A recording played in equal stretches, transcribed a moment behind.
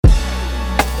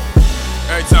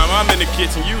I'm in the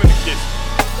kitchen, you in the kitchen.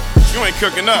 You ain't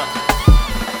cooking up.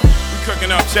 We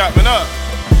cooking up, chopping up.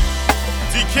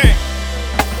 D-King.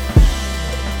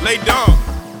 Lay down.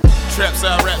 Trap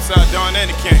side, rap side, Don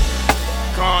and the King.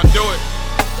 Can't do it.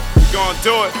 We gon'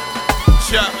 do it.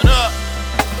 Chop it up.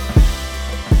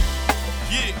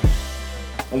 Yeah.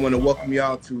 I want to welcome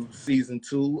y'all to season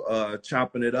 2,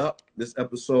 Chopping It Up. This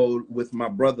episode with my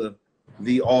brother,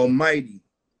 the almighty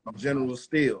General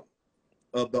Steele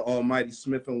of the almighty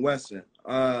Smith & Wesson,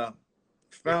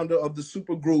 founder of the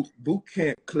supergroup Boot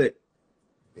Camp Click.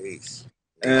 Peace.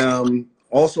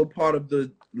 Also part of the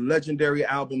legendary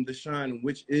album The Shine,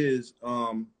 which is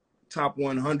top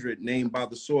 100, named by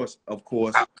The Source, of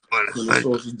course. So The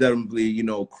Source is definitely,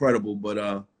 credible, but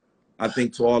I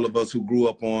think to all of us who grew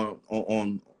up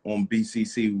on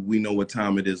BCC, we know what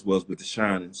time it was with The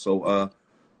Shining. So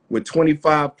with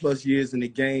 25 plus years in the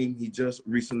game, he just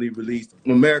recently released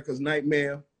America's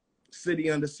Nightmare,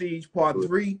 City Under Siege Part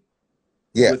 3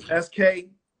 with SK.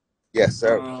 Yes,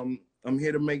 sir. I'm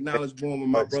here to make knowledge born with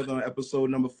my brother on episode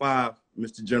number 5,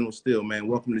 Mr. General Steele, man.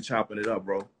 Welcome to Chopping It Up,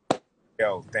 bro.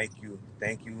 Yo, thank you.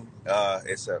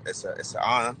 It's an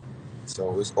honor.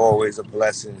 So it's always a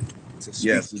blessing to speak.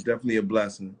 Yes, it's definitely a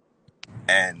blessing.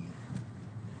 And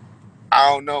I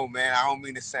don't know, man. I don't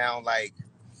mean to sound like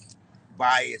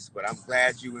biased, but I'm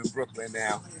glad you in Brooklyn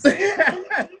now. So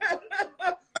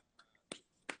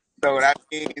that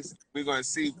means we're gonna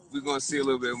see a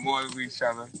little bit more of each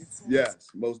other. Yes,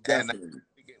 most definitely. And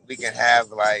we can have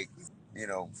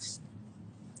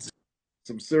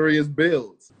some serious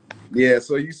builds. Yeah,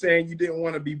 so you saying you didn't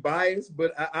want to be biased,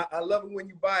 but I love it when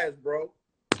you biased, bro.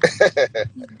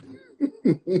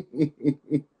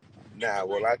 Nah,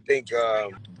 well, I think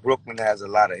Brooklyn has a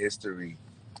lot of history.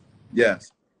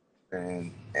 Yes.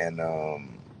 And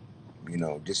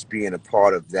just being a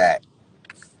part of that,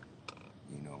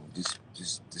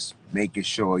 just making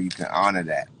sure you can honor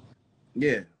that.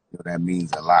 Yeah. That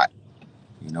means a lot.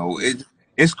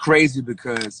 It's crazy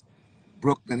because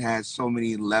Brooklyn has so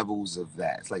many levels of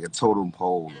that. It's like a totem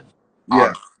pole.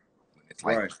 Yeah. It's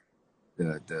like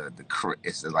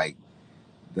it's like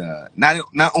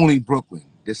not only Brooklyn,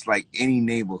 just like any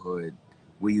neighborhood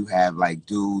where you have like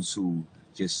dudes who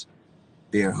just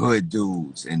they're hood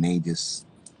dudes and they just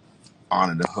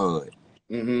honor the hood.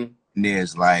 Mm-hmm. And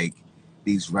there's like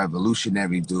these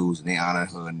revolutionary dudes and they honor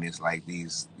the hood, and there's like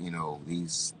these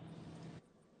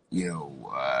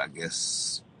I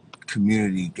guess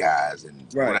community guys and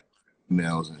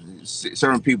females and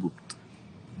certain people.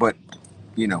 But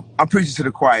I'm preaching to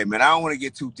the choir, man. I don't want to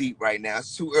get too deep right now.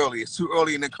 It's too early. It's too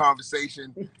early in the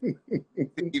conversation.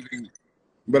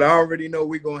 But I already know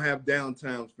we're gonna have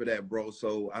downtimes for that, bro.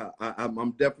 So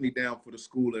I'm definitely down for the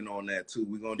schooling on that too.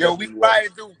 We're gonna we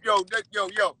riding through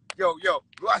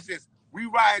watch this. We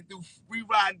riding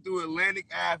through Atlantic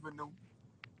Avenue,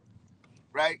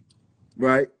 right?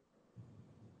 Right.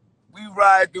 We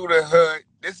ride through the hood.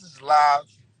 This is live,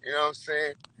 you know what I'm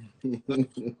saying?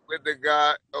 With the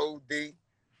guy OD.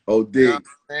 OD. You know what I'm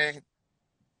saying?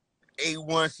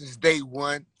 A1 since day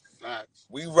one.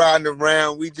 We riding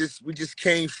around. We just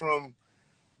came from,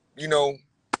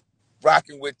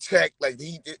 rocking with Tech. Like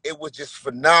it was just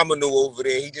phenomenal over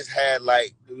there. He just had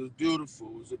it was beautiful.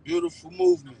 It was a beautiful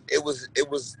movement. It was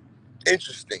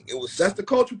interesting. That's the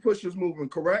Culture Pushers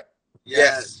movement, correct?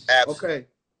 Yes. Absolutely. Okay.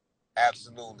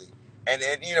 Absolutely. And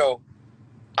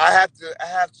I have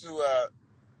to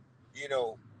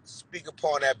speak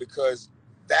upon that because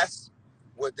that's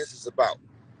what this is about.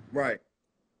 Right.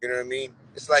 You know what I mean?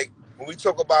 It's like when we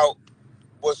talk about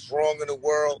what's wrong in the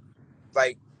world,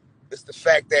 like it's the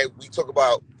fact that we talk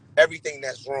about everything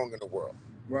that's wrong in the world.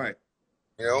 Right.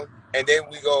 And then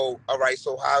we go, all right,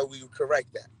 so how do we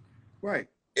correct that? Right.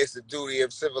 It's the duty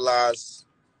of civilized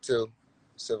to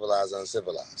civilize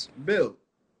uncivilized. Build.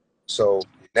 So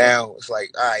now it's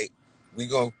like, all right, we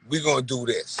gonna do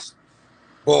this.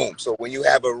 Boom. So when you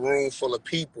have a room full of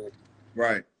people,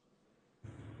 right,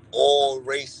 all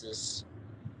races,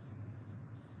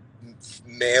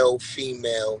 male,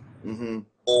 female,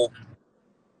 all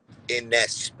in that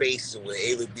space, and we're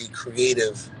able to be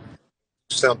creative,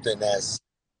 something that's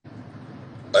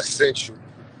essential,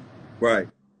 right?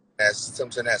 That's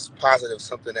something that's positive,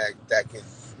 something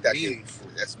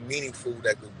that's meaningful,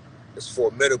 that's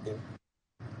formidable.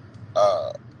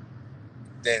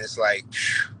 Then it's like,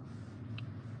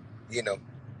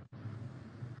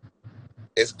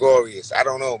 it's glorious. I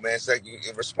don't know, man. It's like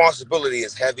responsibility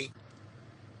is heavy.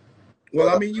 Well,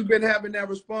 I mean, you've been having that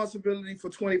responsibility for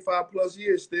 25 plus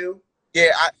years still.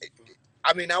 Yeah,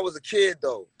 I mean, I was a kid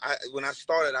though. When I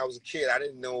started, I was a kid. I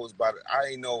didn't know it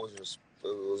was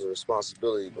a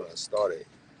responsibility when I started.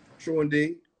 True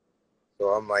indeed. So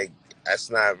I'm like,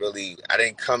 that's not really. I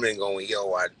didn't come in going,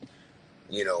 yo, I'm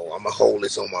gonna hold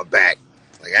this on my back.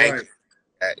 Like I ain't Right.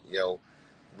 that,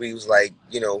 we was like,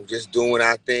 just doing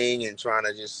our thing and trying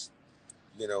to just,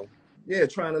 Yeah,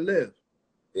 trying to live.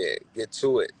 yeah, get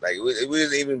to it. Like it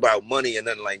wasn't even about money or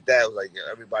nothing like that. It was like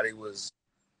everybody was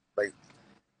like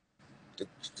the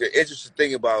interesting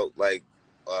thing about like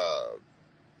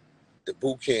the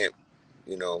boot camp,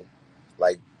 you know,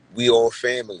 like we all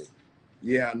family.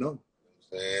 Yeah, I know. You know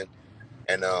what I'm saying?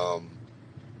 And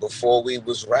before we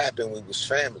was rapping, we was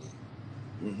family.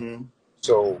 Mm-hmm.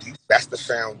 So that's the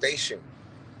foundation,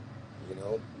 you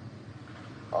know.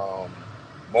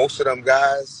 Most of them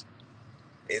guys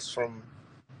is from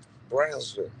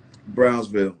Brownsville.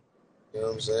 Brownsville. You know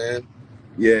what I'm saying?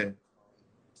 Yeah.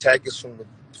 Tech is from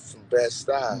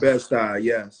Bed-Stuy. Bed-Stuy,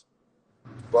 yes.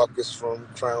 Buck is from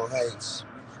Crown Heights,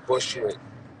 Bushwick.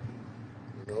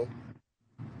 You know.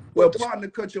 Well, But partner,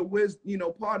 cut your wisdom.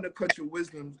 I Since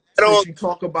don't. you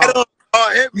talk I about, don't.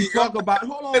 Oh, hit me. you talk about.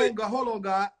 Hold on,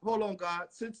 God.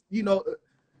 Since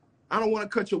I don't want to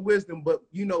cut your wisdom, but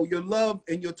your love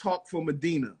and your talk for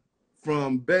Medina,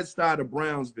 from Bed-Stuy to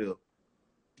Brownsville,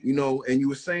 and you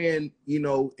were saying,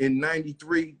 in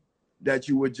 '93 that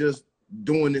you were just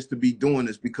doing this to be doing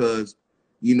this because,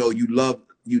 you love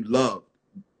the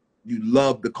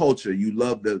culture, you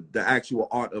love the actual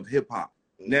art of hip hop.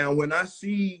 Now, when I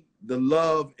see the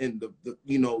love and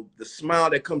the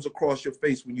smile that comes across your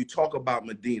face when you talk about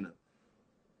Medina,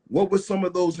 what were some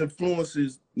of those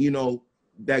influences,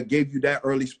 that gave you that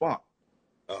early spark?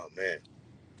 Oh man.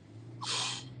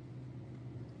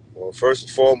 Well, first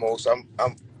and foremost, I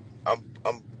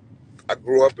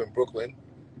grew up in Brooklyn.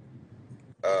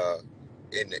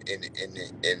 In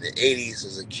the '80s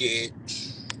as a kid,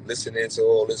 listening to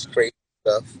all this crazy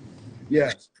stuff,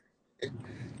 Yes.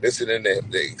 listening to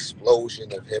the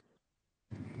explosion of hip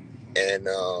and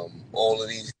all of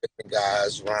these different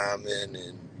guys rhyming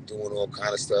and doing all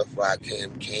kind of stuff.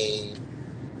 Rakim, Kane,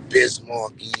 Biz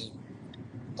Markie,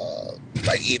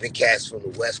 like even cats from the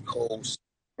West Coast.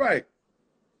 Right.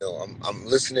 I'm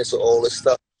listening to all this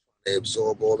stuff. They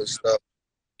absorb all this stuff,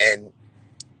 and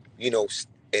in the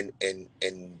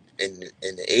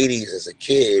 '80s as a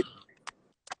kid,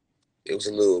 it was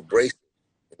a little abrasive.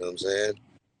 You know what I'm saying?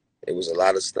 It was a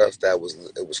lot of stuff that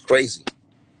was crazy.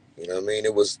 You know what I mean?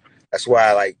 That's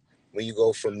why like when you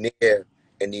go from there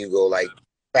and you go like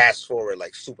fast forward,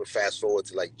 like super fast forward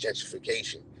to like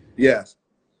gentrification. Yes.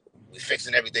 We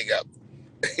fixing everything up.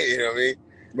 You know what I mean?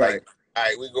 Right. Like, all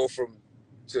right, we go to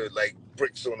like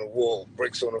bricks on the wall,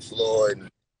 bricks on the floor, and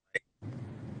like,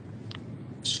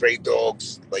 stray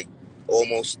dogs, like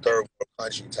almost third world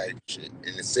country type shit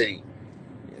in the city. You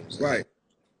know what I'm saying? Right.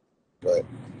 But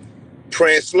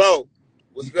praying slow.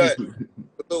 What's good? Salute,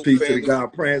 Peace to the family.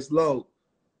 God. Praying slow.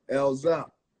 L's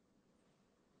up.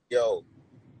 Yo,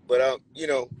 but I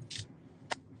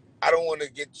don't want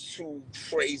to get too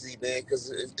crazy, man, because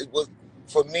it was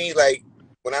for me like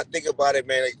when I think about it,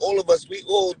 man. Like all of us, we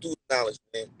all do knowledge,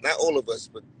 man. Not all of us,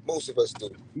 but most of us do.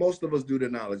 Most of us do the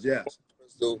knowledge, yes. Most of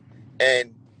us do,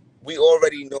 and we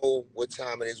already know what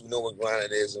time it is. We know what grind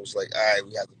it is. And it's like, all right,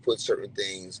 we have to put certain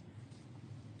things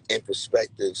in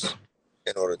perspectives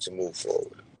in order to move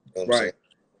forward. You know what I'm saying?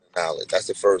 Knowledge. That's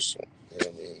the first one. You know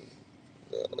what I mean?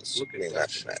 Supreme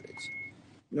mathematics.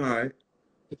 All right.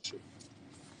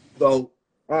 So,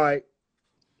 all right.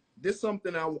 This is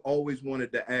something I always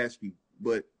wanted to ask you,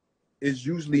 but it's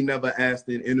usually never asked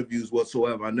in interviews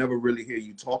whatsoever. I never really hear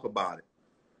you talk about it.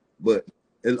 But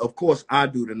of course, I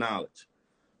do the knowledge.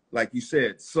 Like you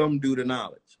said, some do the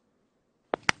knowledge.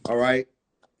 All right.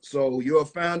 So you're a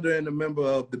founder and a member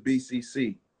of the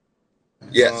BCC.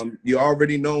 Yes. You're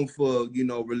already known for,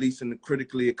 releasing the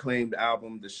critically acclaimed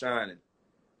album, The Shining.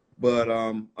 But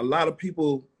a lot of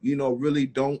people, really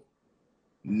don't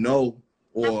know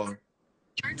or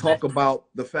talk about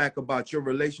the fact about your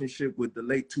relationship with the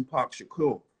late Tupac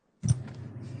Shakur.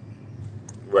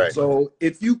 Right. So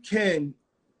if you can,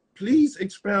 please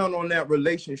expound on that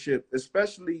relationship,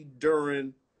 especially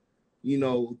during,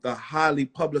 the highly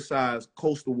publicized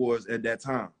Coastal Wars at that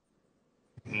time.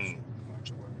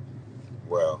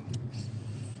 Well,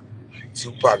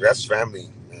 Tupac, that's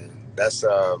family, man. That's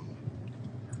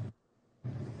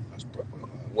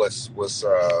what's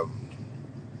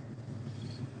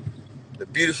the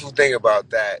beautiful thing about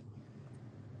that.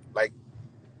 Like,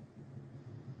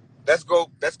 let's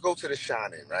go to The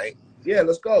Shining, right? Yeah,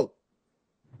 let's go.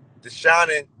 The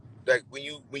Shining, like when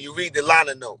you read the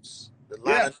liner notes,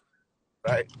 right?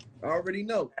 I already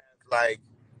know. Like,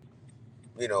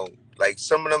 like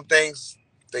some of them things,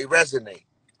 they resonate.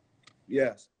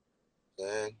 Yes.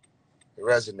 Man, they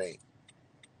resonate.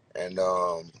 And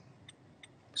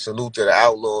salute to the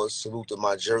Outlaws. Salute to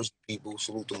my Jersey people.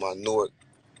 Salute to my Newark,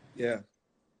 Yeah.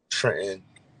 Trenton.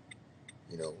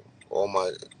 You know, all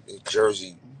my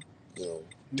Jersey. You know,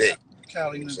 dick.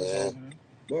 Cali You know niggas what I'm saying? over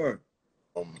there. Word.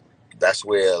 That's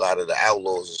where a lot of the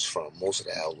Outlaws is from. Most of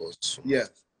the Outlaws is from. Yes.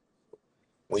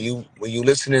 When you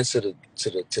listening to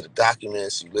the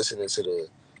documents, you listening to the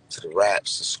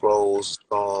raps, the scrolls,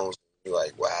 the songs, you're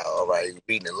like, wow, all right, you're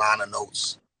reading the liner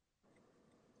notes.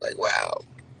 Like, wow,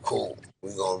 cool.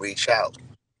 We're gonna reach out.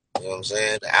 You know what I'm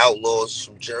saying? The Outlaws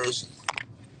from Jersey.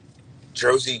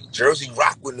 Jersey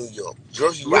rock with New York.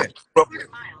 Jersey rock with Brooklyn.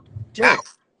 Right.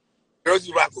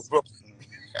 Jersey rock with Brooklyn.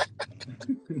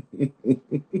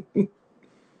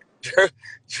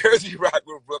 Jersey rock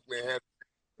with Brooklyn.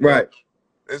 Right.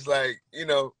 It's like, you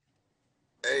know,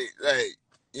 hey, like,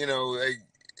 you know, like,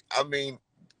 I mean,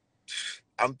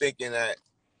 I'm thinking that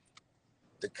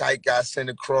the kite got sent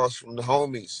across from the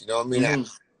homies. You know what I mean? Mhm.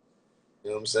 You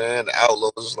know what I'm saying? The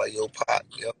Outlaws was like, yo, Pac,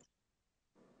 yo.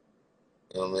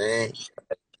 You know what I mean?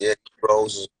 Yeah,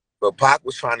 bros. But Pac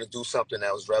was trying to do something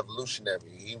that was revolutionary.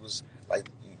 He was like,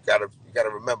 you gotta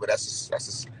remember, that's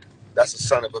a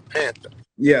son of a Panther.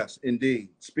 Yes, indeed.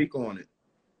 Speak on it.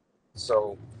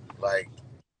 So, like,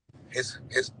 his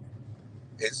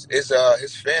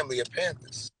family of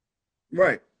Panthers.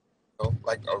 Right. You know,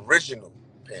 like original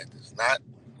Panthers, not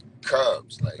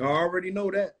Cubs. Like, I already know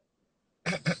that.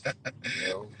 you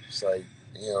know, it's like,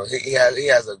 you know, he has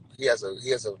an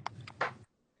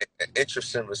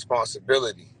interest and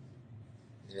responsibility.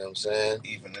 You know what I'm saying?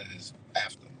 Even in his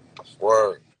after.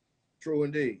 Word. True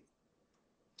indeed.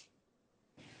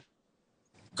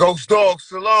 Ghost Dog,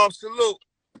 salam, salute.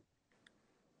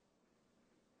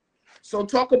 So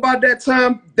talk about that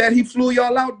time that he flew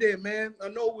y'all out there, man. I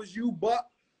know it was you, Buck,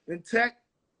 and Tech.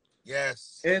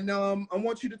 Yes. And I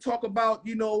want you to talk about,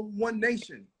 you know, One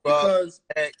Nation. Buck, Because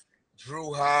Tech,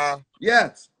 Drew High,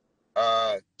 yes.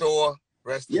 Thor,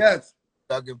 rest in Yes.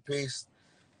 Thug in peace.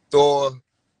 Thor,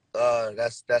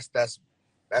 that's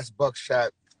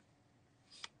Buckshot,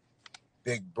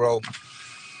 big bro.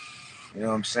 You know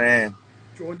what I'm saying?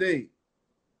 True indeed.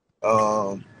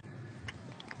 We're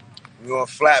on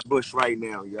Flatbush right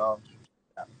now, y'all.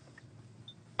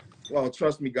 Well,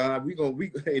 trust me, God.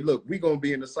 Hey, look, we gonna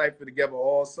be in the cipher together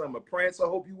all summer. Prince, I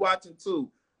hope you watching too.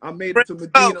 I made it to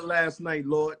Medina last night,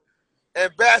 Lord.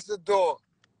 Ambassador,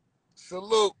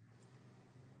 salute.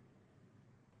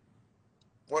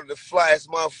 One of the flyest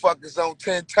motherfuckers on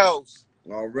 10 toes.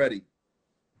 Already.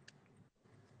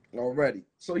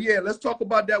 So yeah, let's talk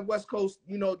about that West Coast,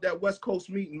 you know, that West Coast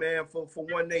meeting, man, for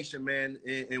One Nation, man,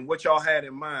 and what y'all had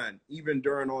in mind, even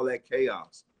during all that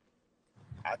chaos.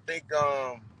 I think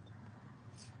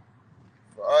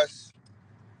for us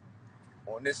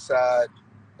on this side,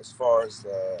 as far as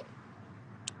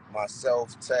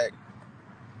myself, Tech,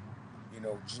 you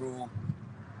know, Drew,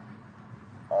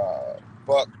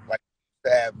 Buck, like,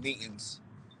 to have meetings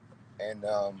and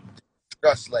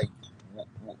discuss, like,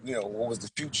 you know, what was the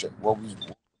future, what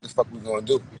the fuck we gonna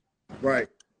do, Right.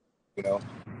 you know.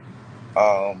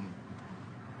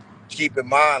 Keep in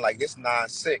mind, like, it's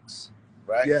 9-6,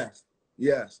 right?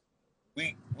 Yes.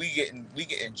 We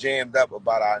getting jammed up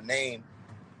about our name,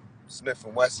 Smith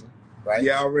and Wesson, right?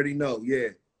 Yeah, I already know. Yeah.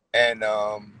 And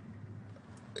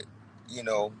you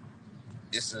know,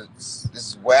 this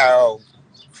is wild,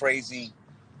 crazy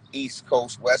East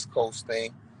Coast, West Coast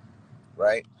thing,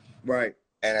 right? Right.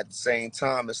 And at the same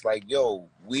time, it's like, yo,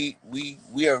 we're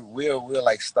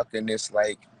like stuck in this,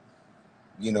 like,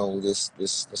 you know, this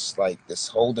like this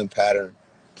holding pattern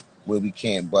where we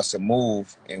can't bust a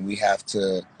move, and we have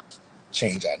to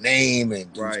change our name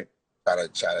and right. try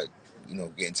to you know,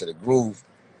 get into the groove.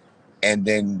 And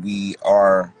then we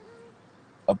are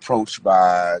approached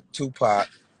by Tupac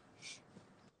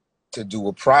to do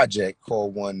a project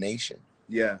called One Nation.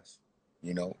 Yes.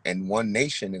 You know, and One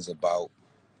Nation is about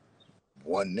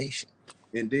one nation.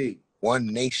 Indeed. One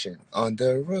nation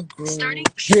under a groove,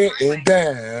 getting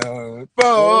down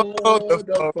for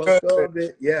the fuck of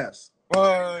it. Yes.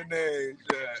 One nation.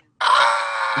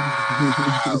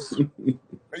 Ah!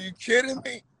 Are you kidding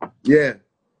me? Yeah.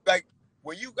 Like,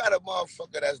 when you got a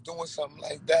motherfucker that's doing something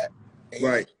like that, and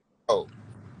right. Oh, all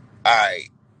right.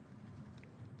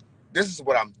 This is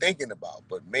what I'm thinking about,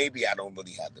 but maybe I don't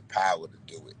really have the power to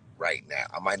do it right now.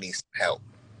 I might need some help.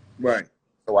 Right.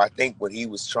 So I think what he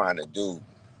was trying to do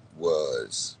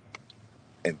was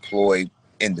employ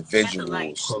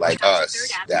individuals like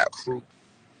us that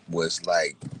was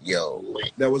like, yo.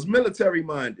 That was military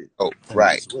minded. Oh,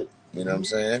 right. You know what I'm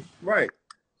saying? Right.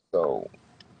 So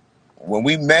when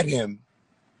we met him,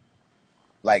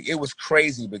 like, it was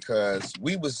crazy because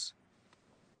we was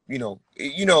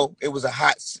it was a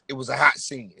hot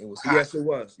scene. It was hot. Yes, it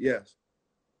was. Yes.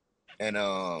 And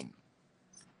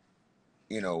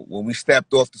when we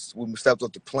stepped off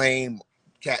the plane,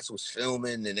 cats was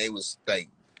filming, and they was like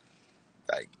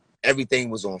everything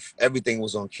was on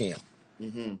cam.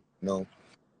 Mm-hmm.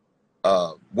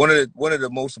 One of the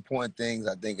most important things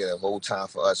I think of the whole time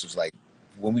for us was like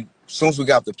as soon as we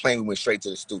got off the plane, we went straight to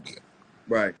the studio.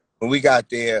 Right. When we got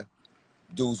there,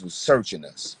 dudes was searching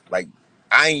us. Like,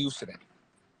 I ain't used to that.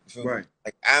 You feel Right. me?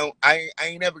 Like, I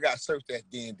ain't never got searched at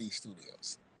D&D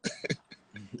Studios.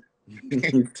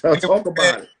 Talk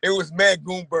about it. It was mad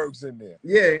Goonbergs in there.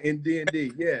 Yeah, in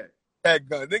D&D, yeah. Had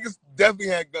guns. Niggas definitely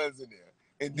had guns in there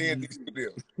in D&D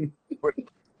Studios. But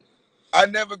I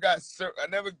never got searched.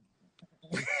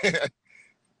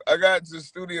 I got to the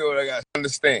studio and I got to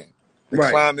understand the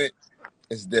climate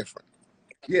is different.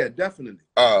 Yeah, definitely.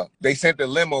 They sent the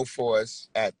limo for us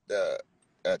at the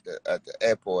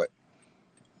airport.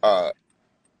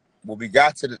 When we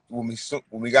got to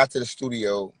the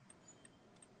studio,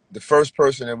 the first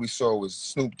person that we saw was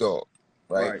Snoop Dogg,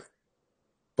 right?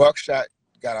 Buckshot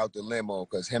got out the limo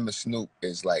because him and Snoop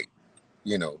is like,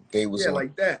 they was on,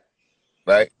 like that,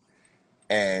 right?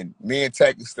 And me and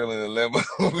Tech is still in the limo.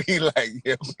 We like,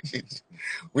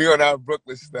 we on our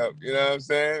Brooklyn stuff. You know what I'm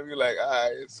saying? We like, all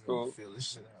right, it's cool. Feel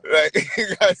this shit out. Like,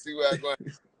 you gotta see where I'm going.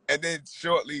 And then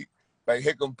shortly, like,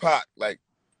 here come Pac, like,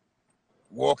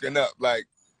 walking up, like,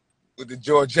 with the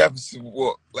George Jefferson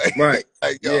walk. Like,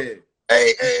 like, yo,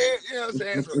 hey, you know what I'm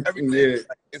saying? So everything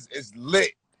like, it's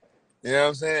lit. You know what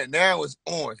I'm saying? Now it's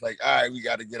on. It's like, all right, we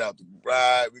got to get out the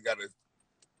ride. We got to,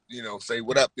 say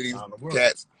what up to these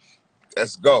cats.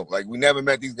 Let's go. Like, we never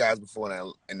met these guys before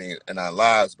in our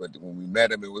lives, but when we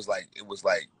met them, it was like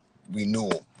we knew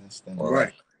them.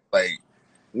 Right. Like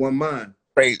one mind.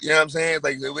 Crazy. You know what I'm saying?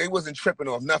 Like, they wasn't tripping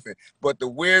off nothing. But the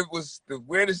weirdest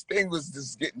thing was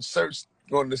just getting searched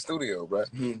going to the studio, bro.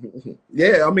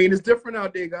 Yeah, I mean, it's different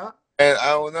out there, God. And I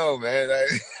don't know, man.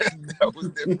 That was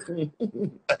different.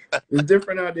 It's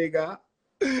different out there, God.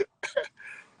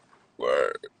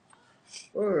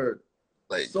 Word.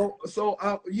 Like, so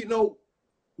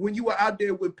when you were out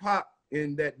there with Pop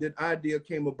and that idea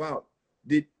came about,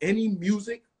 did any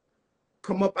music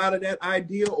come up out of that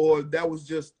idea, or that was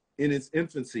just in its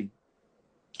infancy?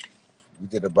 We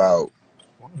did about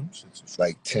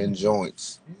like 10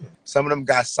 joints. Yeah. Some of them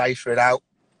got ciphered out.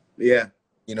 Yeah.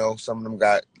 Some of them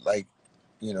got like,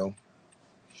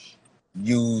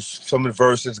 used. Some of the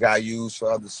verses got used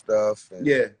for other stuff.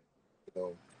 And,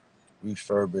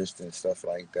 refurbished and stuff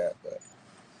like that. But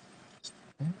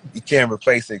you can't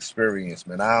replace the experience,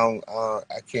 man. I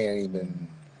can't even,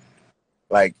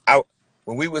 like,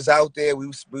 when we was out there,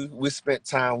 we spent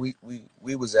time. We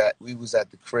was at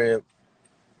the crib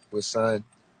with Son,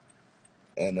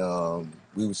 and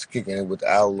we was kicking it with the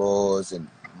Outlaws and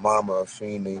Mama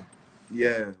Afeni.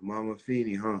 Yeah, Mama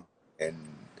Afeni, huh? And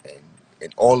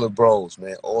all the bros,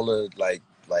 man. All the like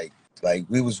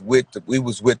we was with the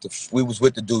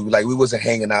dude. Like, we wasn't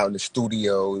hanging out in the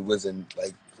studio. We wasn't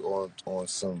like on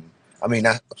some. I mean,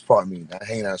 not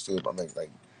hanging out in the studio.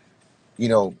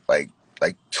 But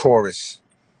like tourists,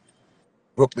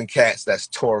 Brooklyn cats. That's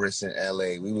tourists in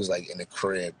LA. We was like in the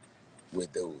crib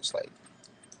with those, like,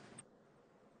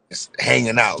 just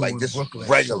hanging out, like just Brooklyn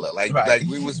regular, shit. Like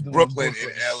we was Brooklyn in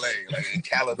LA, like in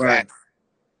California.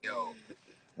 Yo,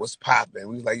 what's popping?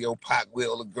 We was like, yo, Pac, where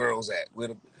all the girls at?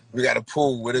 We got a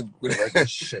pool with a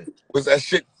shit. What's that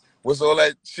shit? What's all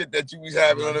that shit that you was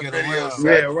having on the video?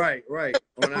 Yeah, right.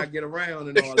 When I get around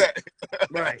and all that.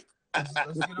 Right. Let's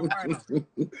get around.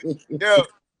 Yo,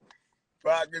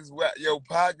 Pac is wet. Yo,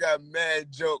 Pac got mad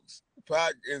jokes.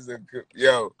 Pac is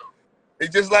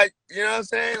it's just like, you know what I'm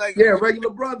saying? Like, yeah, regular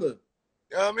brother.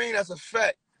 You know what I mean? That's a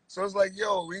fact. So it's like, he's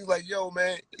like,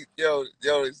 man,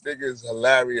 this nigga is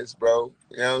hilarious, bro.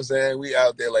 You know what I'm saying? We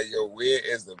out there like,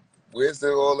 where's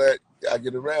the all that I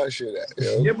get around shit at?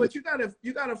 Yeah, but you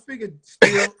gotta figure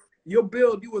still, your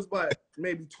build, you was what,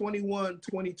 maybe 21,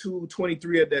 22,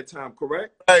 23 at that time,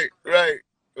 correct? Right.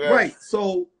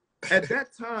 So at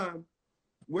that time,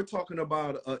 we're talking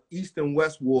about an East and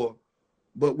West war,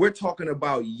 but we're talking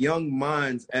about young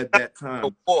minds at that time.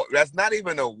 A war. That's not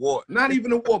even a war. Not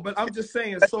even a war, but I'm just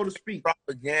saying, so to speak.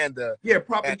 Propaganda. Yeah,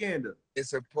 propaganda.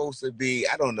 It's supposed to be,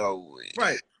 I don't know.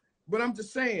 Right. But I'm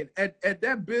just saying, at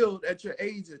that build, at your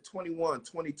age of 21,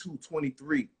 22,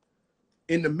 23,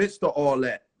 in the midst of all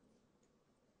that,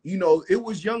 it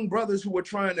was young brothers who were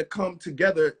trying to come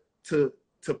together to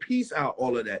piece out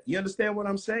all of that. You understand what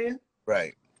I'm saying?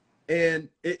 Right. And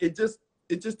it just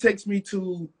takes me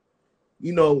to,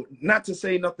 not to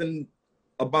say nothing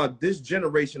about this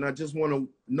generation, I just want to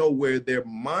know where their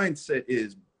mindset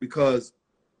is, because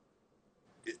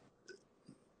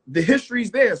the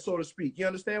history's there, so to speak. You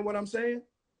understand what I'm saying?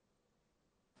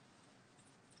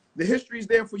 The history's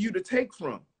there for you to take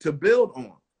from, to build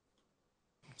on.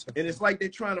 And it's like they're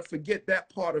trying to forget that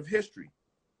part of history.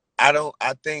 I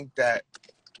think that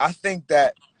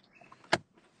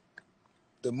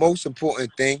the most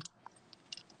important thing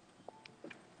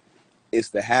is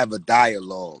to have a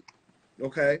dialogue.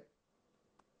 Okay.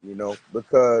 You know,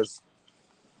 because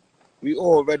we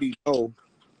already know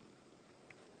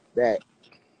that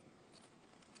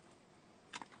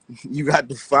you got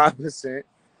the 5%,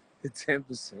 the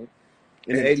 10%,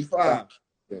 And the 85.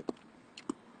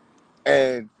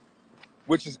 And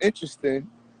which is interesting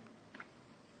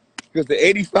because the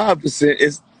 85%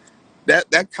 is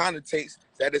that kind of takes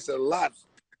that it's a lot.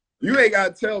 You ain't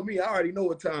gotta tell me. I already know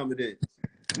what time it is.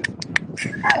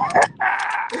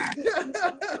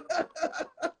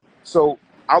 So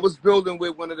I was building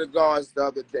with one of the guards the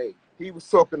other day. He was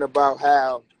talking about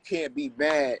how you can't be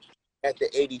mad at the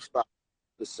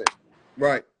 85%.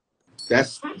 Right.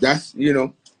 That's you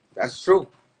know, that's true.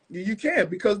 You can't,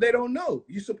 because they don't know.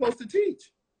 You're supposed to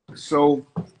teach. So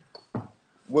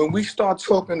when we start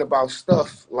talking about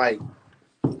stuff like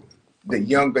the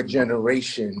younger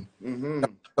generation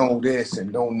don't know this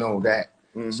and don't know that,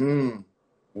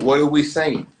 what are we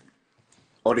saying?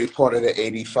 Are they part of the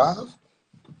 85?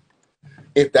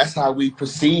 If that's how we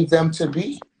perceive them to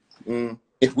be,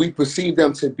 if we perceive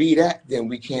them to be that, then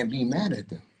we can't be mad at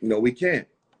them. No, we can't.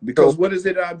 Because what is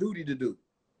it our duty to do?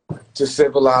 To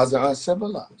civilize and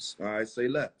uncivilize. All right, say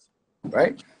less.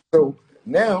 Right? So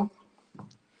now,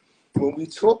 when we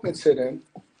talking to them,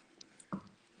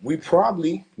 we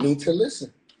probably need to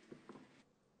listen.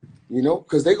 You know,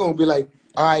 because they're going to be like,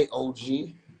 I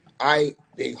OG, I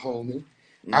big homie,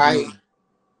 I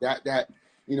that,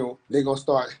 you know, they're going to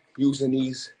start using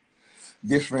these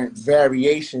different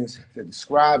variations to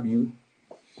describe you,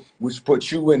 which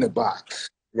puts you in the box.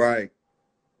 Right.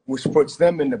 Which puts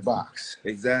them in the box.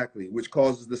 Exactly. Which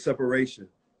causes the separation.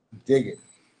 Dig it.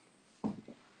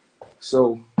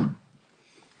 So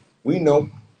we know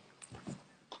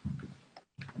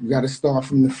we got to start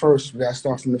from the first. We got to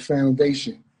start from the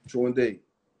foundation. True indeed.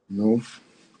 You know.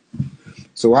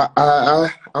 So I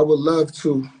would love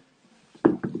to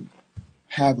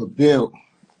have a build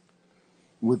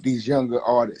with these younger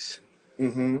artists,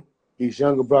 these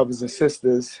younger brothers and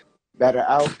sisters that are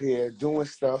out here doing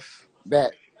stuff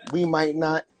that we might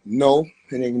not know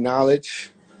and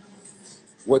acknowledge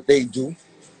what they do,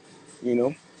 you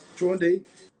know. True indeed.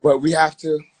 But we have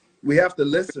to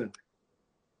listen.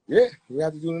 Yeah, we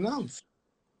have to do the knowledge.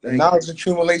 The Thank knowledge you.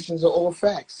 accumulations are all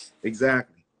facts.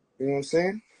 Exactly. You know what I'm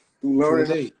saying? Through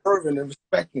learning, and serving, and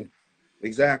respecting.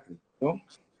 Exactly. You know?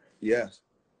 Yes.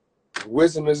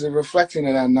 Wisdom is a reflection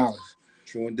of that knowledge.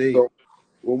 True indeed. So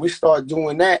when we start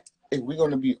doing that, if we're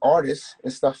going to be artists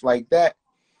and stuff like that,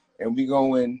 and we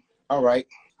going, all right,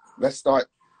 let's start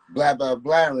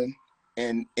blabbering.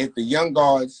 And if the young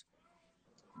guards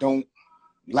don't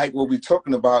like what we're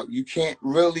talking about, you can't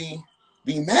really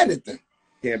be mad at them.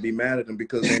 Can't be mad at them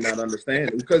because they're not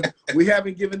understanding. Because we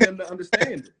haven't given them the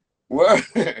understanding. Word.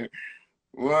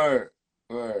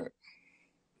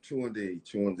 True indeed.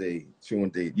 True indeed. True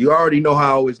indeed. You already know how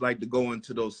I always like to go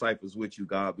into those ciphers with you,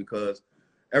 God, because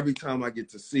every time I get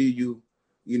to see you,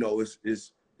 you know,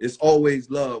 it's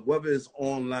always love, whether it's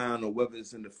online or whether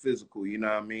it's in the physical, you know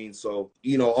what I mean? So,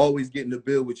 you know, always getting to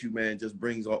build with you, man, just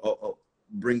brings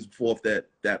forth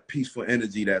that peaceful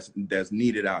energy that's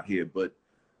needed out here. But,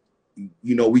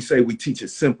 you know, we say we teach it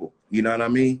simple, you know what I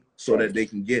mean? So that they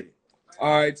can get it.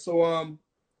 All right. So,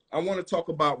 I want to talk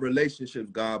about relationships,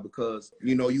 God, because,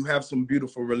 you know, you have some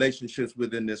beautiful relationships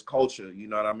within this culture, you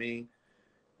know what I mean?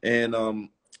 And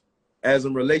as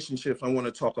in relationships, I want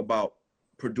to talk about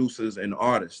producers and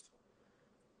artists.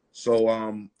 So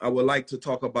I would like to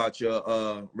talk about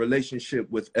your relationship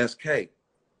with SK.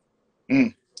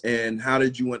 And how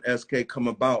did you and SK come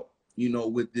about, you know,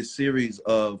 with this series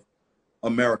of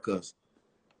Americas,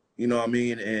 you know what I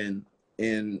mean?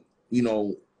 And you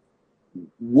know,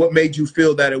 what made you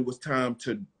feel that it was time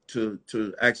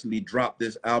to actually drop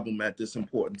this album at this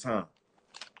important time?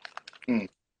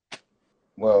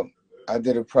 Well, I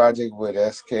did a project with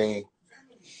SK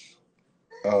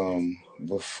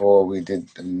before we did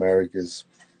America's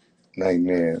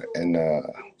Nightmare, and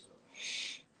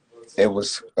it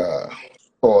was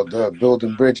called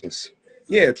Building Bridges.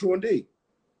 Yeah, true indeed.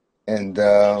 And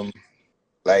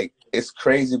like, it's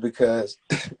crazy because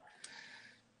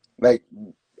like,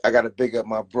 I gotta big up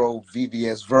my bro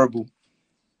VVS Verbal.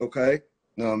 Okay.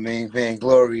 You know what I mean?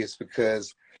 Vainglorious,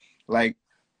 because like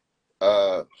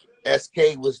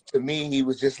SK was, to me, he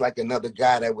was just like another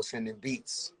guy that was sending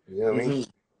beats. You know what I mean?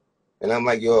 And I'm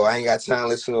like, yo, I ain't got time to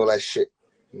listen to all that shit.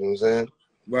 You know what I'm saying?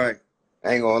 Right.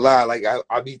 I ain't gonna lie, like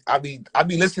I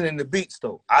be listening to beats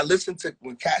though. I listen to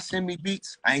when cats send me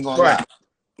beats. I ain't gonna lie.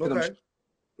 Okay.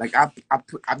 Like I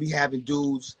be having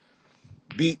dudes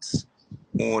beats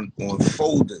on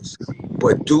folders,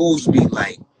 but dudes be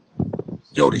like,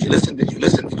 yo, did you listen? Did you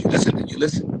listen? Did you listen? Did you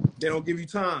listen? They don't give you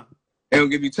time. They don't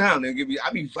give you time. They give you. I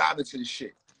be vibing to the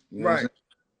shit. You know what I'm saying?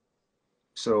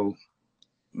 So,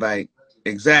 like,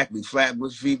 exactly,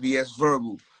 Flatbush VVS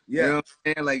Verbal. Yeah. You know what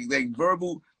I'm saying? Like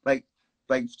Verbal, like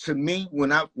to me,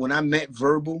 when I met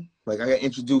Verbal, like I got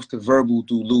introduced to Verbal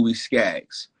through Louis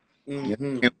Skaggs. You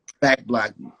know, back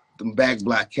block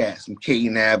cats, from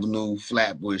Caton Avenue,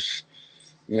 Flatbush,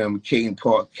 you know, Caton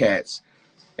Park cats.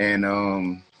 And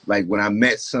like when I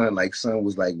met Son, like Son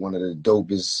was like one of the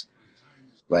dopest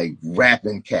like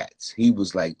rapping cats. He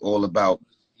was like all about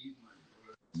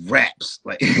raps.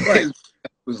 Like it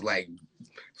was like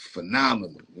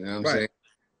phenomenal. You know what I'm saying?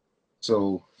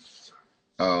 So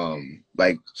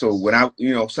like so when I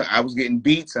so I was getting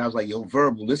beats, I was like, yo,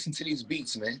 Verbal, listen to these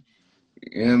beats, man.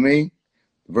 You know what I mean?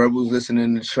 Verbal was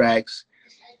listening to tracks,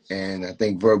 and I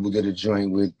think Verbal did a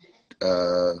joint with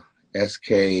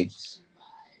SK,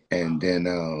 and then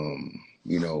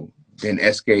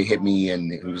then SK hit me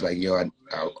and he was like, yo,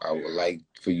 I would like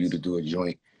for you to do a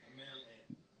joint.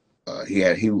 He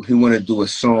wanted to do a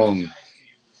song.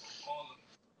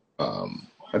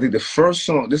 I think this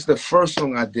is the first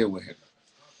song I did with him.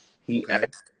 He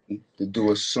asked me to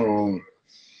do a song.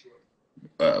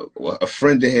 A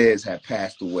friend of his had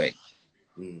passed away.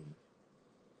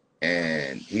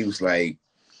 And he was like,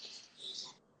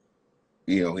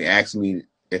 he asked me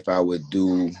if I would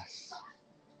do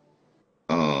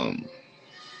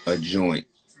a joint,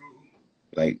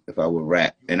 like if I would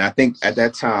rap. And I think at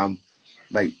that time,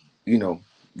 like,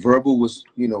 Verbal was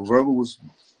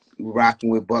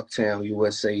rocking with Bucktown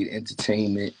USA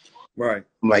Entertainment. Right.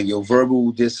 I'm like, yo,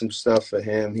 Verbal did some stuff for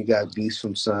him. He got beats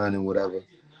from Son and whatever.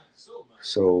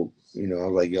 So, I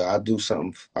was like, yo, I'll do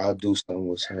something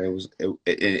with him. And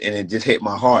it just hit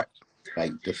my heart.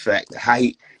 Like the fact that how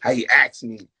he asked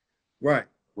me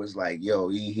was like, yo,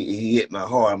 he hit my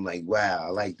heart. I'm like, wow, I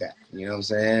like that. You know what I'm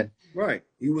saying? Right.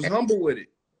 He was humble with it.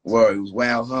 Well, he was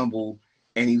wild humble.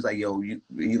 And he was like, yo,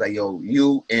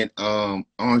 you and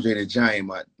Andre the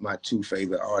Giant, my two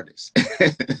favorite artists.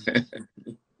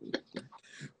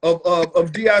 of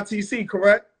DITC,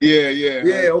 correct? Yeah.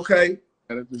 Yeah, okay.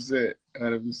 100%.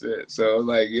 So I was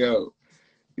like, yo,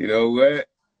 you know what?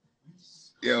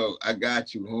 Yo, I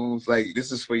got you, Holmes. Like,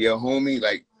 this is for your homie.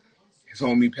 Like, his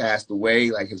homie passed away,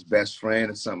 like his best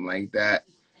friend or something like that.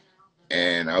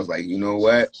 And I was like, you know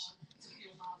what?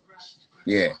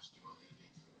 Yeah,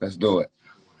 let's do it.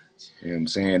 You know what I'm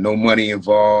saying? No money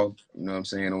involved. You know what I'm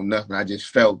saying? No nothing. I just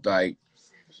felt like.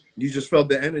 You just felt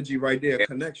the energy right there,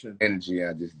 connection. Energy,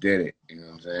 I just did it. You know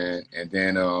what I'm saying? And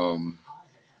then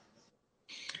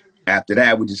after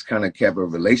that, we just kind of kept a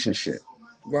relationship.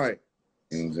 Right.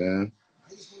 You know what I'm saying?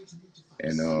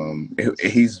 And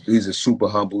he's a super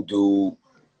humble dude,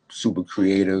 super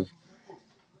creative,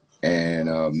 and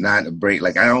not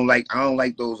like I don't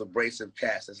like those abrasive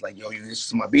cats. It's like, yo, this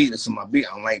is my beat. I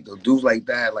don't like those dudes like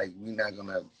that. Like, we're not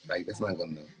gonna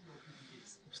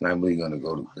it's not really gonna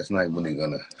go. It's not really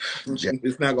gonna.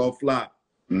 It's not gonna flop.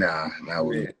 Nah, not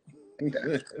really. Like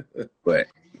that. But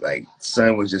like,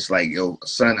 Son was just like, yo,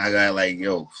 Son, I got like,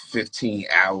 15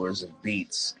 hours of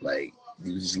beats. Like,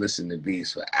 you just listen to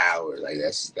beats for hours. Like,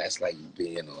 that's like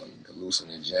being on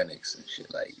hallucinogenics and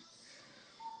shit. Like,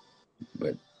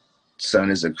 but Son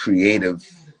is a creative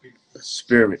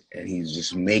spirit, and he's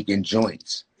just making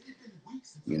joints.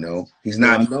 He's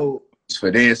not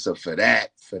for this or for that,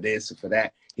 for this or for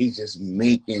that. He's just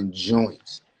making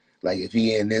joints. Like, if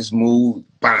he in this mood,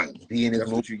 bang. If he in this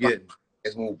mood, you get.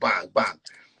 This mood, bang.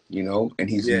 And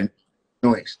he's making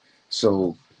joints.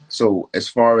 So as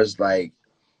far as like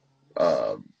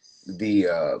when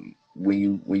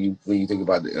you think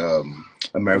about the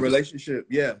American relationship,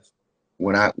 yes.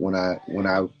 When I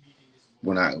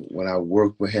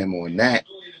worked with him on that,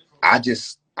 I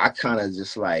kind of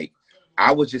just like,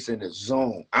 I was just in the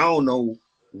zone. I don't know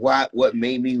what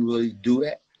made me really do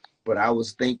that, but I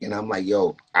was thinking, I'm like,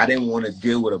 yo, I didn't want to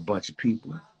deal with a bunch of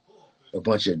people, a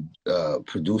bunch of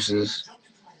producers.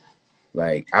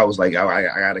 Like, I was like, I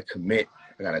gotta commit.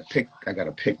 I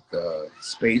gotta pick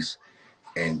space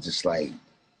and just like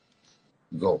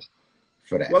go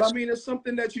for that. Well, I mean, it's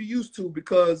something that you're used to,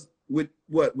 because with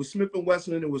Smith and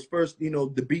Wesson, it was first,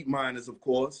 the Beat Miners, of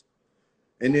course.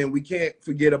 And then we can't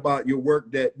forget about your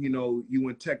work that, you know, you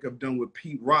and Tech have done with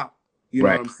Pete Rock, you know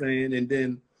Right. what I'm saying? And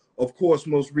then, of course,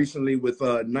 most recently with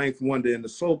Ninth Wonder and the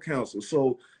Soul Council.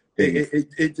 So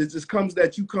it just comes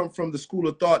that you come from the school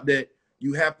of thought that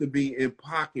you have to be in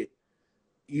pocket,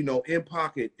 you know, in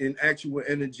pocket, in actual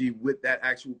energy with that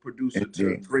actual producer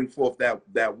to bring forth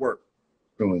that work.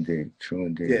 True indeed. True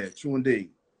indeed. Yeah, true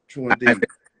indeed. True indeed.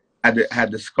 I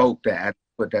had to scope that. I had to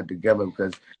put that together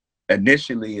because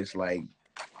initially it's like,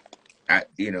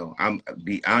 I'm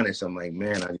be honest. I'm like,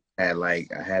 man, I had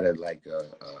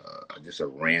just a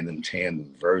random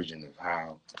tandem version of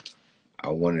how I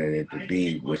wanted it to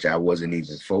be, which I wasn't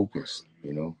even focused,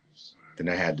 you know. Then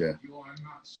I had to,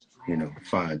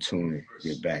 fine tune it,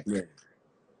 get back. Yeah.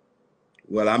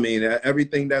 Well, I mean,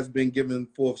 everything that's been given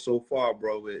forth so far,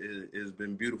 bro, has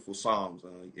been beautiful songs,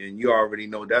 and you already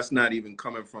know that's not even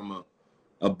coming from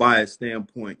a biased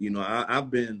standpoint. You know,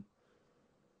 I've been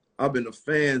a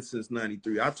fan since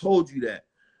 '93. I told you that.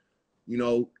 You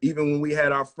know, even when we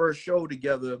had our first show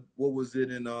together, what was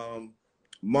it in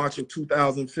March of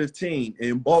 2015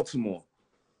 in Baltimore?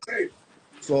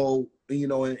 So, you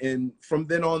know, and from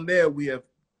then on there, we have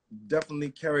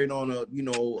definitely carried on a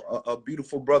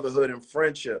beautiful brotherhood and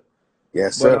friendship.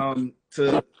 Yes, sir.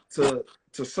 But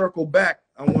to circle back,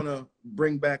 I want to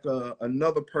bring back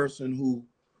another person who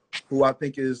I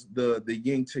think is the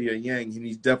yin to your yang, and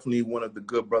he's definitely one of the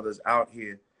good brothers out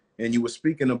here. And you were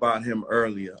speaking about him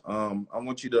earlier. I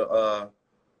want you to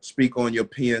speak on your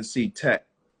PNC Tech.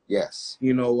 Yes.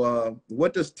 You know,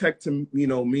 what does Tech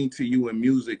mean to you in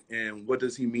music, and what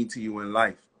does he mean to you in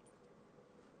life?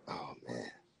 Oh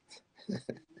man.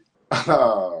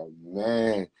 Oh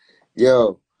man.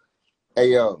 Yo.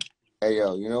 Hey yo.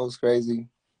 You know what's crazy?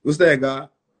 What's that, God?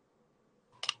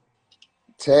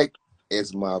 Tech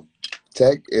is like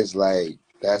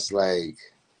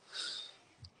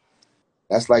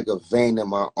that's like a vein in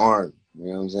my arm. You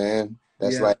know what I'm saying?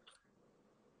 That's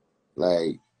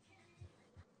like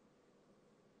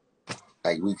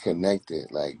we connected.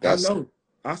 Like that's. I know.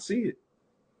 I see it.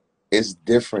 It's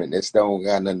different. It's don't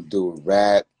got nothing to do with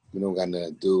rap. We don't got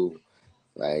nothing to do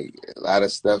like a lot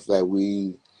of stuff that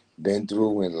we been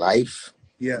through in life.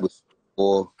 Yes.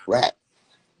 Or rap.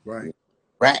 Right.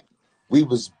 Rap. We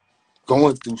was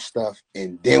going through stuff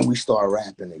and then we started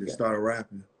rapping again. We started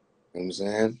rapping. You know what I'm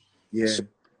saying? Yeah. So,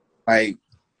 like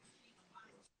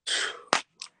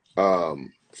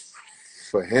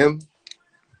for him,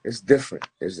 it's different.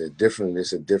 It's a different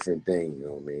thing, you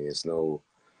know what I mean?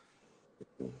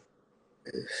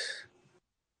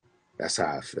 That's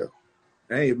how I feel.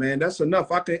 Hey man, that's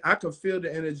enough. I can feel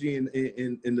the energy and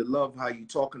the love how you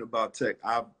talking about Tech.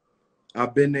 I've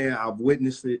been there, I've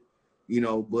witnessed it, you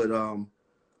know, but I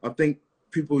think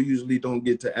people usually don't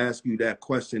get to ask you that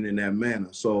question in that manner.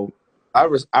 So I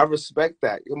respect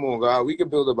that. Come on, God. We can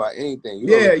build about anything.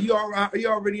 You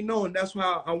already know, and that's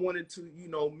why I wanted to,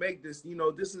 make this.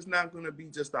 This is not going to be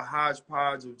just a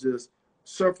hodgepodge of just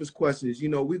surface questions.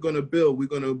 We're going to build. We're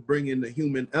going to bring in the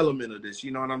human element of this.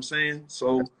 You know what I'm saying?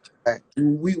 So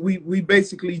we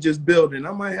basically just building.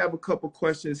 I might have a couple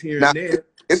questions here and there.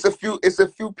 It's a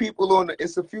few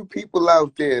people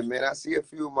out there, man. I see a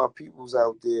few of my peoples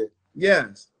out there.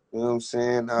 Yes. You know what I'm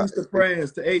saying? Mr.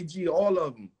 Friends, the AG, all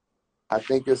of them. I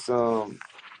think it's important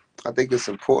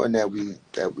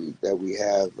that we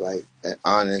have like an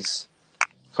honest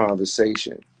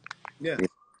conversation. Yeah.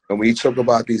 And when you talk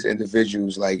about these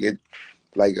individuals, like a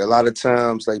lot of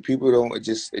times, like people don't it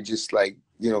just like,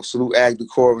 salute Ag the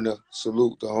Coroner,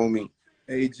 salute the homie.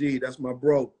 AG, that's my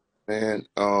bro. And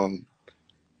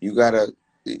you gotta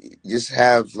just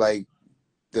have like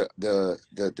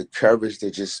the courage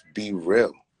to just be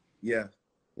real. Yeah.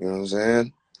 You know what I'm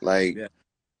saying? Like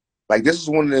this is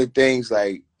one of the things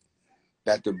like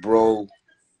that the bro,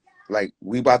 like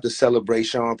we about to celebrate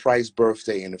Sean Price's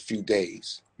birthday in a few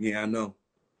days. Yeah, I know.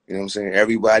 You know what I'm saying?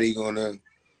 Everybody gonna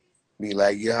be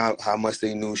like, yeah, how much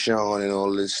they knew Sean and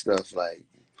all this stuff. Like,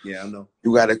 yeah, I know.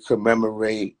 You gotta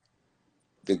commemorate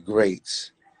the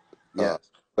greats, yeah,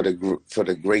 for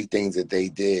the great things that they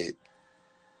did,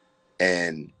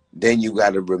 and then you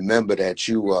gotta remember that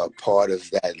you are part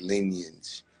of that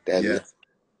lineage.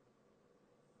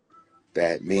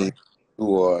 That means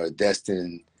you are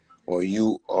destined, or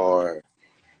you are,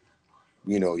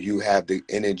 you have the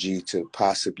energy to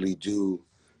possibly do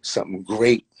something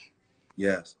great.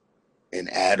 Yes.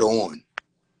 And add on.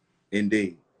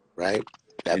 Indeed. Right?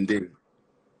 Indeed.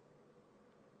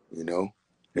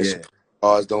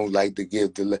 Ours don't like to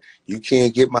give you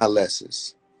can't get my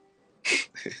lessons.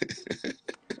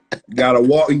 You gotta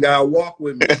walk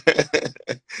with me.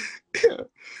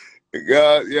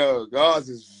 God's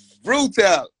is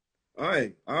brutal.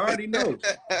 I already know.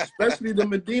 Especially the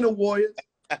Medina Warriors.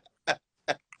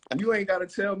 You ain't got to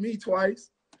tell me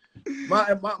twice. My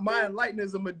enlightenment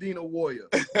is a Medina Warrior.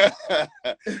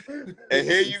 And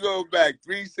here you go back,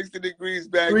 360 degrees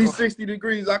back. 360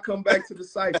 degrees, I come back to the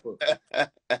cipher.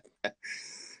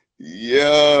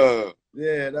 Yeah.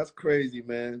 Yeah, that's crazy,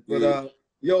 man. But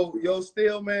yo,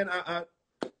 still, man,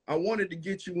 I wanted to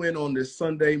get you in on this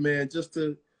Sunday, man, just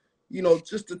to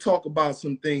talk about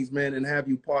some things, man, and have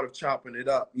you part of chopping it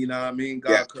up. You know what I mean,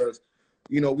 God? Because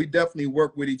we definitely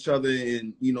work with each other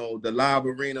in, the live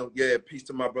arena. Yeah, peace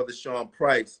to my brother Sean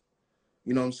Price.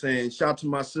 You know what I'm saying? Shout out to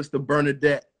my sister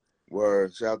Bernadette.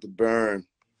 Word, shout out to Burn.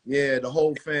 Yeah, the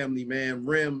whole family, man.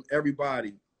 Rim,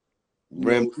 everybody.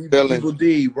 Rim, Evil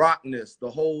D, Rockness, the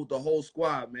whole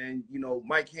squad, man.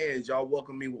 Mike Hands, y'all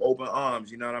welcome me with open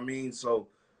arms. You know what I mean? So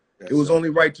it was only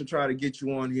right to try to get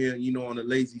you on here, on a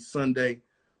lazy Sunday.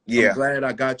 Yeah. I'm glad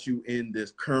I got you in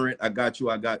this current. I'm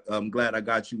glad I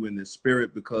got you in this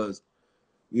spirit because,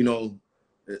 the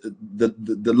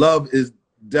love is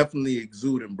definitely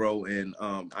exuding, bro. And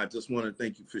I just want to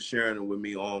thank you for sharing it with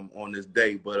me on this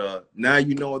day. But now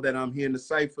you know that I'm here in the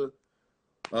cipher.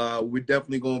 We're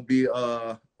definitely gonna be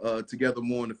together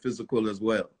more in the physical as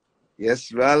well.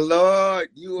 Yes, my Lord.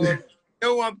 You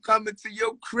know I'm coming to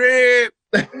your crib.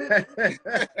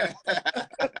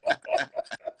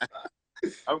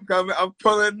 I'm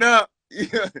pulling up.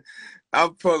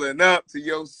 I'm pulling up to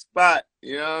your spot.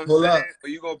 You know what I'm saying?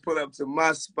 But you're gonna pull up to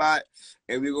my spot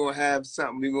and we're gonna have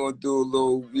something. We're gonna do a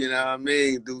little, you know what I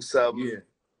mean? Do something.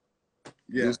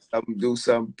 Yeah. Do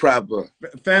something proper.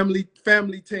 Family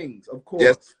things, of course.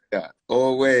 Yes, yeah.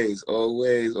 Always, all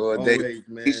day. Always,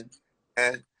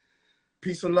 man.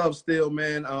 Peace and love still,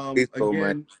 man.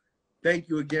 Again, thank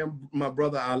you again, my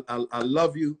brother. I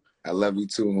love you. I love you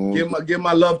too, homie. Give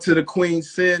my love to the Queen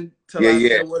Sin. Tell her I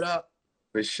said what up.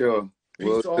 For sure.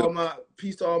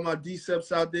 Peace to all my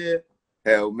D-Seps out there.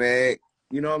 Hell, man.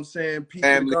 You know what I'm saying? Peace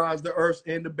to the gods, the earths,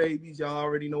 and the babies. Y'all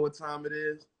already know what time it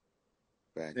is.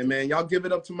 And man, y'all give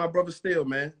it up to my brother still,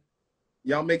 man.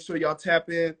 Y'all make sure y'all tap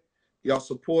in. Y'all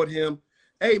support him.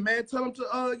 Hey, man, tell them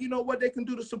to, what they can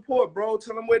do to support, bro.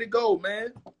 Tell them where to go,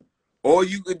 man. All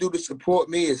you can do to support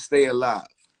me is stay alive.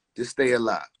 Just stay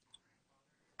alive.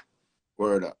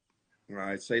 Word up. All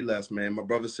right, say less, man. My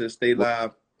brother says stay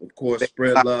alive. Of course,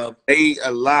 spread love. Stay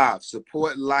alive.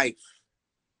 Support life.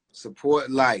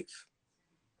 Support life.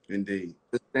 Indeed.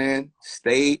 Understand?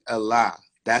 Stay alive.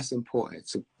 That's important.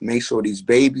 So make sure these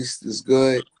babies is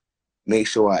good. Make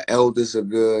sure our elders are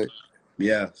good.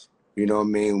 Yes. You know what I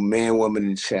mean? Man, woman,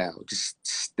 and child. Just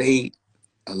stay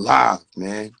alive,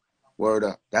 man. Word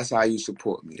up. That's how you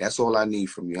support me. That's all I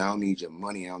need from you. I don't need your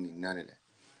money. I don't need none of that.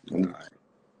 All right.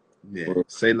 Yeah.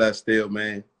 Word. Say less still,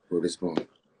 man. Word is bond.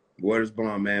 Word is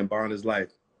bond, man. Bond is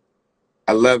life.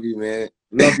 I love you, man.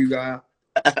 Love you, guy.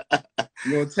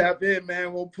 You gonna tap in,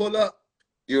 man. We'll pull up.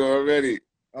 You already.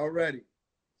 Already.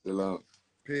 Shalom.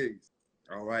 Peace.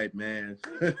 All right, man.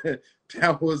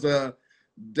 That was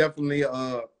definitely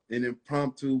an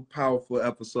impromptu, powerful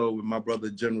episode with my brother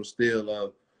General Steele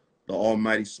of the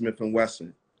Almighty Smith &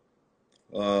 Wesson.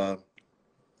 I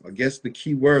guess the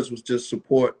key words was just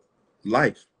support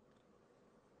life.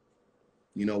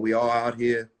 We all out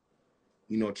here,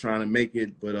 trying to make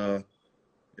it, but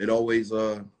it always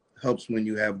helps when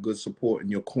you have good support in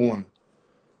your corner.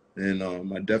 And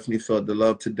I definitely felt the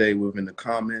love today within the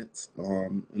comments,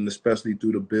 and especially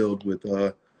through the build with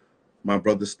my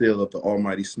brother Steele of the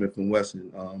Almighty Smith &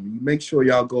 Wesson. Make sure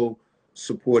y'all go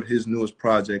support his newest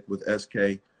project with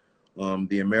SK,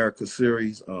 the America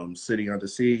series, City Under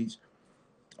Siege.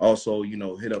 Also,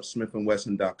 hit up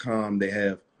smithandwesson.com. They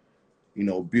have,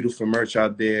 beautiful merch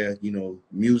out there,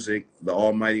 music. The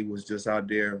Almighty was just out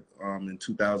there in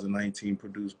 2019,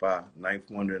 produced by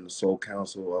Ninth Wonder and the Soul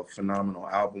Council, a phenomenal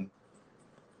album.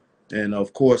 And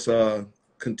of course,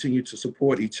 continue to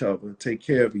support each other, take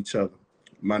care of each other.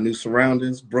 My new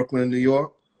surroundings, Brooklyn, New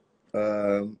York.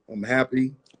 I'm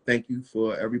happy. Thank you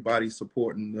for everybody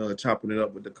supporting Chopping It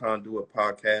Up with the Conduit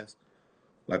podcast.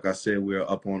 Like I said, we're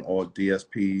up on all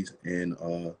DSPs and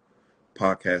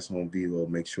podcasts on Vivo.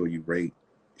 Make sure you rate,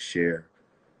 share,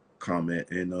 comment,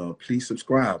 and please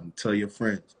subscribe and tell your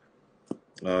friends.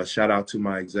 Shout out to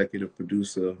my executive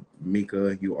producer,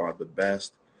 Mika. You are the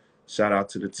best. Shout out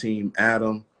to the team,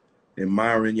 Adam and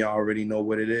Myron. Y'all already know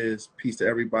what it is. Peace to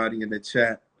everybody in the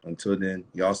chat. Until then,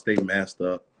 y'all stay masked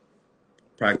up.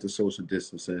 Practice social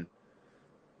distancing.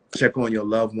 Check on your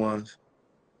loved ones.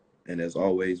 And as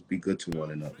always, be good to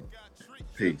one another.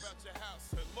 Peace.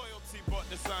 Gucci bought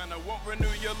designer, won't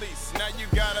renew your lease. Now you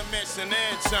gotta mention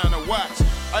and China. Watch,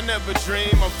 I never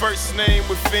dream. My first name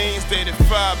with fiends, dated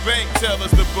 5 bank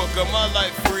tellers. The book of my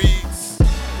life reads.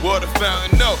 Water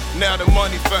fountain, no, now the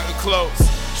money fountain closed.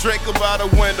 Drake about a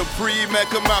window,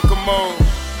 pre-Mecca Malcolm mode.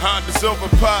 Hondas over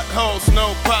potholes,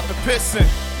 no pot to pissin'.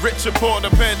 Rich or poor,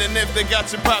 depending if they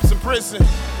got your pops in prison.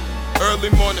 Early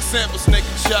morning samples, nigga,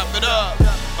 chop it up.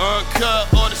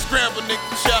 Uncut or the scramble,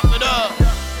 nigga, chop it up.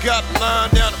 Got a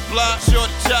line down the block,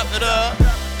 shorty, chop it up.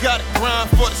 Got a grind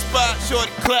for the spot,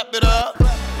 shorty, clap it up.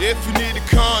 If you need a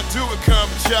conduit, come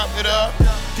and chop it up.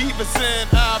 Divas and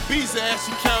Ibiza, as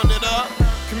she count it up.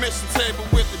 Commission table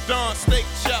with the Dawn steak,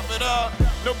 chop it up.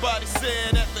 Nobody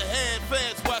said that the head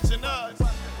feds watching us.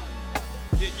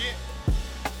 Yeah, yeah.